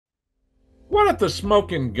What if the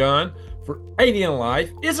smoking gun for alien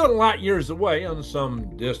life isn't light years away on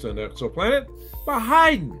some distant exoplanet, but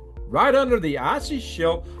hiding right under the icy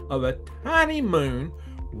shell of a tiny moon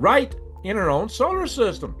right in our own solar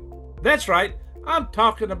system? That's right, I'm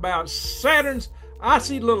talking about Saturn's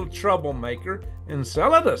icy little troublemaker,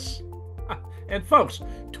 Enceladus. And folks,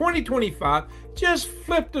 2025 just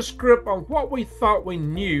flipped the script on what we thought we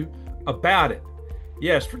knew about it.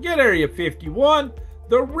 Yes, forget Area 51.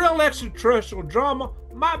 The real extraterrestrial drama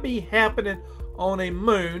might be happening on a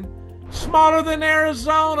moon smaller than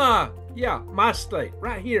Arizona. Yeah, my state,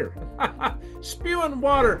 right here. Spewing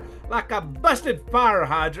water like a busted fire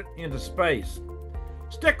hydrant into space.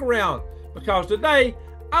 Stick around, because today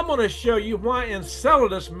I'm going to show you why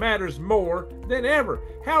Enceladus matters more than ever,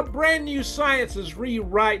 how brand new science is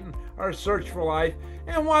rewriting our search for life,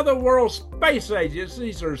 and why the world's space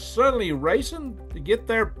agencies are suddenly racing to get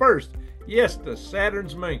there first. Yes, to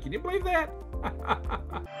Saturn's moon. Can you believe that?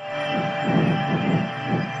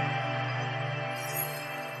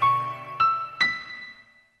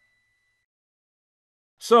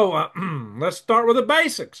 So let's start with the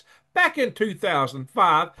basics. Back in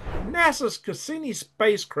 2005, NASA's Cassini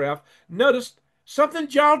spacecraft noticed something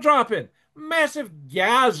jaw-dropping. Massive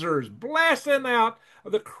geysers blasting out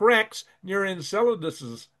of the cracks near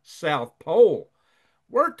Enceladus's south pole.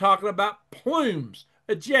 We're talking about plumes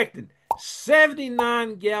ejecting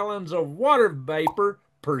 79 gallons of water vapor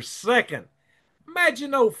per second.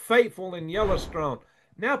 Imagine old Faithful in Yellowstone.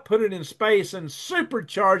 Now put it in space and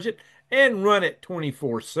supercharge it and run it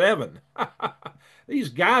 24/7. These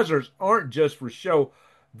geysers aren't just for show.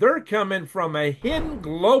 They're coming from a hidden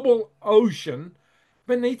global ocean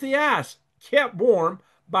beneath the ice, kept warm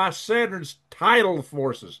by Saturn's tidal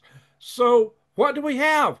forces. So, what do we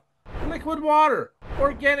have? Liquid water,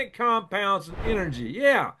 organic compounds, and energy.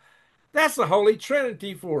 Yeah, that's the holy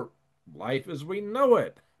trinity for life as we know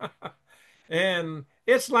it. And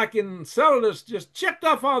it's like Enceladus just chipped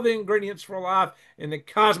off all the ingredients for life in the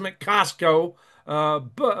cosmic Costco.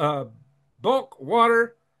 Bulk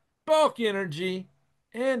water, bulk energy,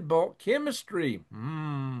 and bulk chemistry.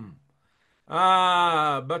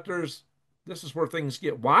 But this is where things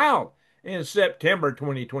get wild. In September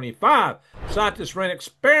 2025, scientists ran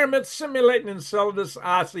experiments simulating Enceladus'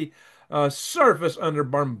 icy surface under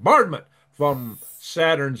bombardment from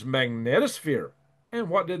Saturn's magnetosphere. And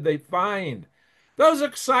what did they find? Those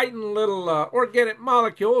exciting little organic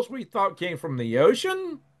molecules we thought came from the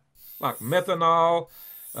ocean, like methanol,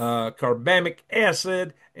 carbamic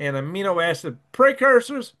acid, and amino acid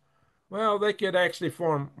precursors, well, they could actually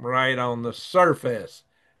form right on the surface.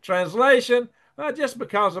 Translation, just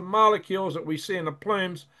because the molecules that we see in the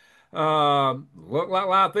plumes look like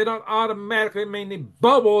life, they don't automatically mean they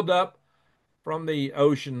bubbled up from the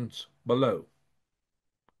oceans below.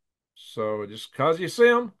 So just because you see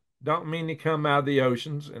them, don't mean they come out of the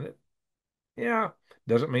oceans, and it, yeah,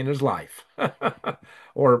 doesn't mean there's life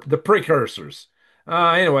or the precursors.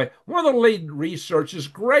 Anyway, one of the lead researchers,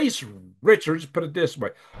 Grace Richards, put it this way: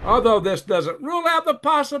 although this doesn't rule out the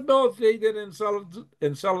possibility that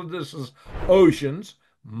Enceladus's oceans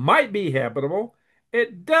might be habitable,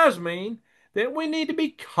 it does mean that we need to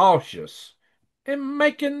be cautious in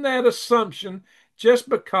making that assumption just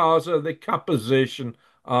because of the composition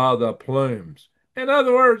of the plumes. In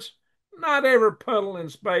other words, not every puddle in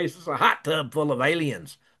space is a hot tub full of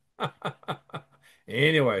aliens.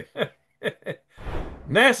 Anyway,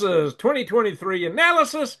 NASA's 2023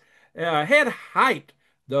 analysis had hyped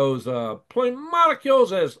those plume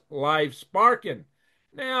molecules as life sparking.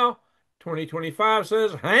 Now, 2025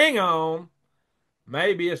 says, hang on,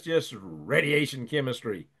 maybe it's just radiation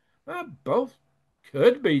chemistry. Both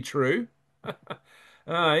could be true.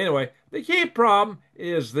 Anyway, the key problem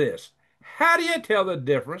is this. How do you tell the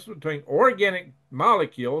difference between organic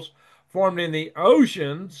molecules formed in the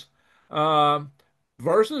oceans uh,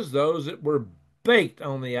 versus those that were baked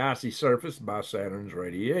on the icy surface by Saturn's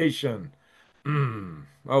radiation?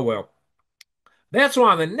 Oh well. That's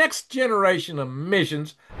why the next generation of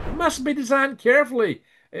missions must be designed carefully.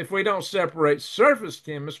 If we don't separate surface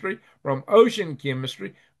chemistry from ocean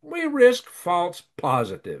chemistry, we risk false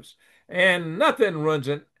positives. And nothing runs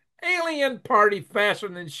an alien party faster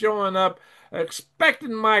than showing up,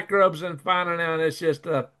 expecting microbes, and finding out it's just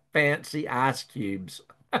a fancy ice cubes.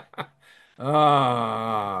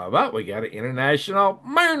 But we got an international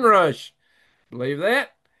moon rush. Believe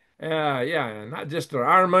that? Yeah, not just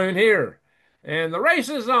our moon here. And the race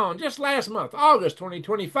is on. Just last month, August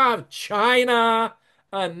 2025, China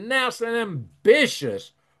announced an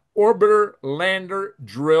ambitious orbiter lander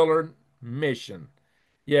driller mission.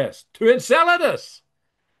 Yes, to Enceladus,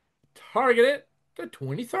 targeted the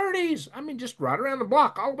 2030s. I mean, just right around the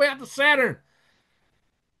block, all the way out to Saturn.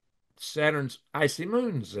 Saturn's icy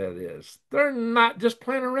moons, that is. They're not just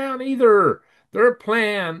playing around either. Their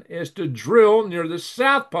plan is to drill near the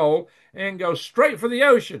South Pole and go straight for the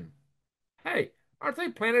ocean. Hey, aren't they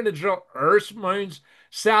planning to drill Earth's moon's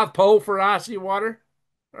South Pole for icy water?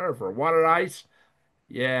 Or for water ice?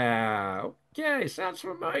 Yeah, okay, sounds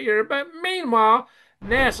familiar. But meanwhile,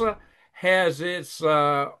 NASA has its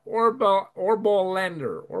orbital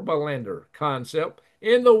lander concept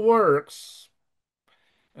in the works.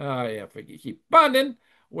 If we keep funding,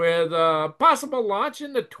 with a possible launch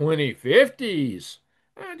in the 2050s.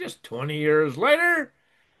 Just 20 years later,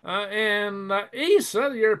 and ESA,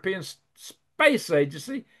 the European Space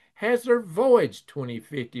Agency, has their Voyage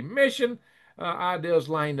 2050 mission ideas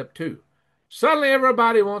lined up too. Suddenly,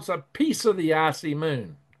 everybody wants a piece of the icy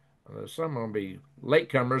moon. Some will be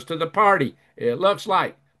latecomers to the party, it looks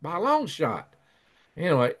like, by a long shot.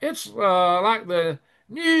 Anyway, it's like the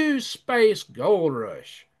new space gold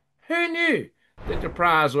rush. Who knew that the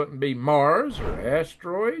prize wouldn't be Mars or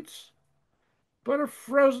asteroids, but a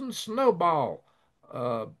frozen snowball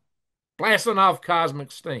blasting off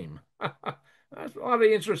cosmic steam? That's a lot of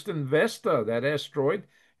interest in Vesta, that asteroid.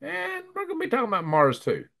 And we're going to be talking about Mars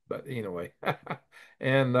too. But anyway,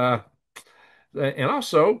 and also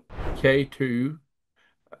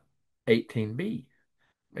K2-18b.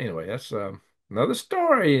 Anyway, that's another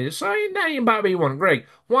story. So now you might be wondering, Greg,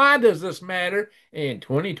 why does this matter in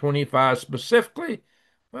 2025 specifically?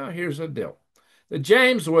 Well, here's the deal. The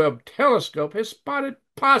James Webb Telescope has spotted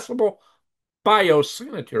possible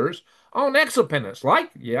biosignatures on exoplanets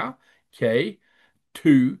like,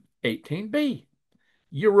 K2-18b.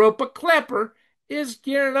 Europa Clipper is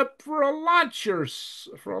gearing up for a launch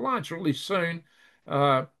really soon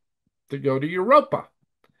to go to Europa.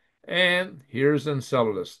 And here's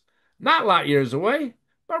Enceladus. Not light years away,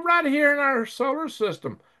 but right here in our solar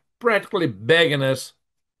system, practically begging us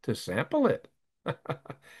to sample it.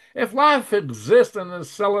 If life exists in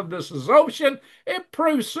Enceladus' ocean, it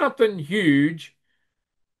proves something huge,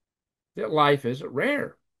 that life isn't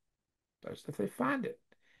rare. That's if they find it.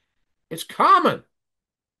 It's common.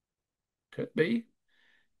 Could be.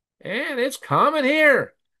 And it's common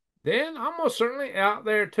here. Then almost certainly out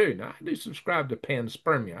there too. Now, I do subscribe to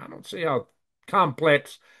panspermia. I don't see how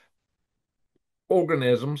complex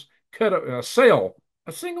organisms cut a cell.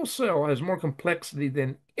 A single cell has more complexity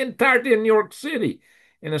than entirety in New York City.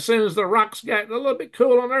 And as soon as the rocks got a little bit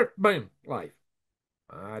cool on Earth, boom, life.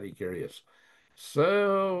 Mighty curious.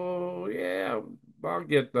 So, yeah, I'll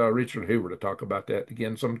get Richard Hoover to talk about that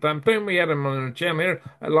again sometime soon. We had him on the channel here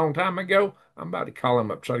a long time ago. I'm about to call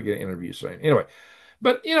him up, try to get an interview soon. Anyway,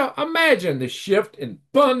 but, imagine the shift in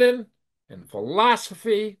funding and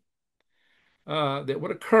philosophy that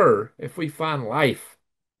would occur if we find life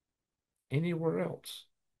anywhere else.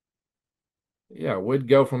 Yeah, we'd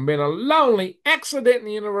go from being a lonely accident in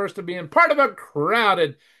the universe to being part of a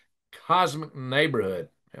crowded cosmic neighborhood,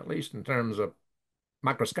 at least in terms of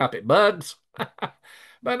microscopic bugs.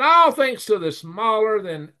 But all thanks to the smaller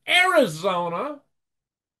than Arizona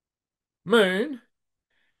moon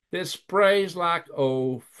that sprays like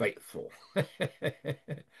Old Faithful.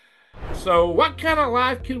 So what kind of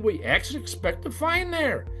life could we actually expect to find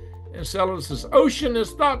there? Enceladus' ocean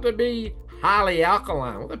is thought to be highly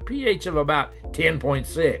alkaline with a pH of about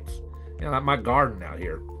 10.6. Like my garden out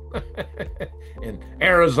here in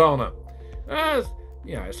Arizona.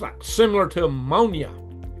 It's like similar to ammonia.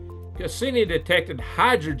 Cassini detected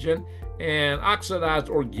hydrogen and oxidized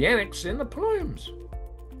organics in the plumes.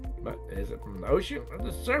 But is it from the ocean or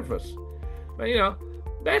the surface? But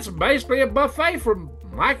that's basically a buffet for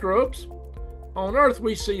microbes. On Earth,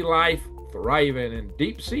 we see life thriving in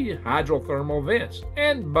deep-sea hydrothermal vents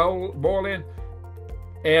and boiling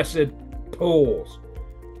acid pools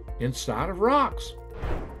inside of rocks.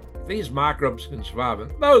 If these microbes can survive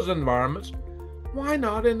in those environments, why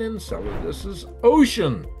not in Enceladus'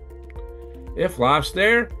 ocean? If life's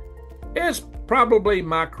there, it's probably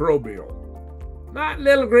microbial. Not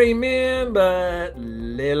little green men, but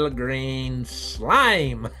little green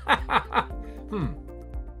slime.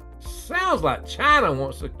 Sounds like China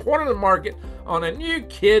wants to corner the market on a new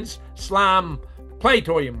kids' slime play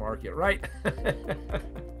toy market, right?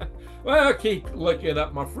 Well, keep looking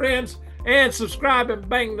up, my friends, and subscribe and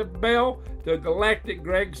bang the bell to Galactic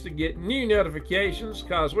Gregs to get new notifications,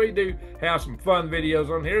 because we do have some fun videos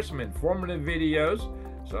on here, some informative videos.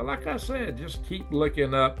 So like I said, just keep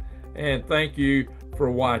looking up, and thank you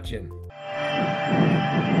for watching.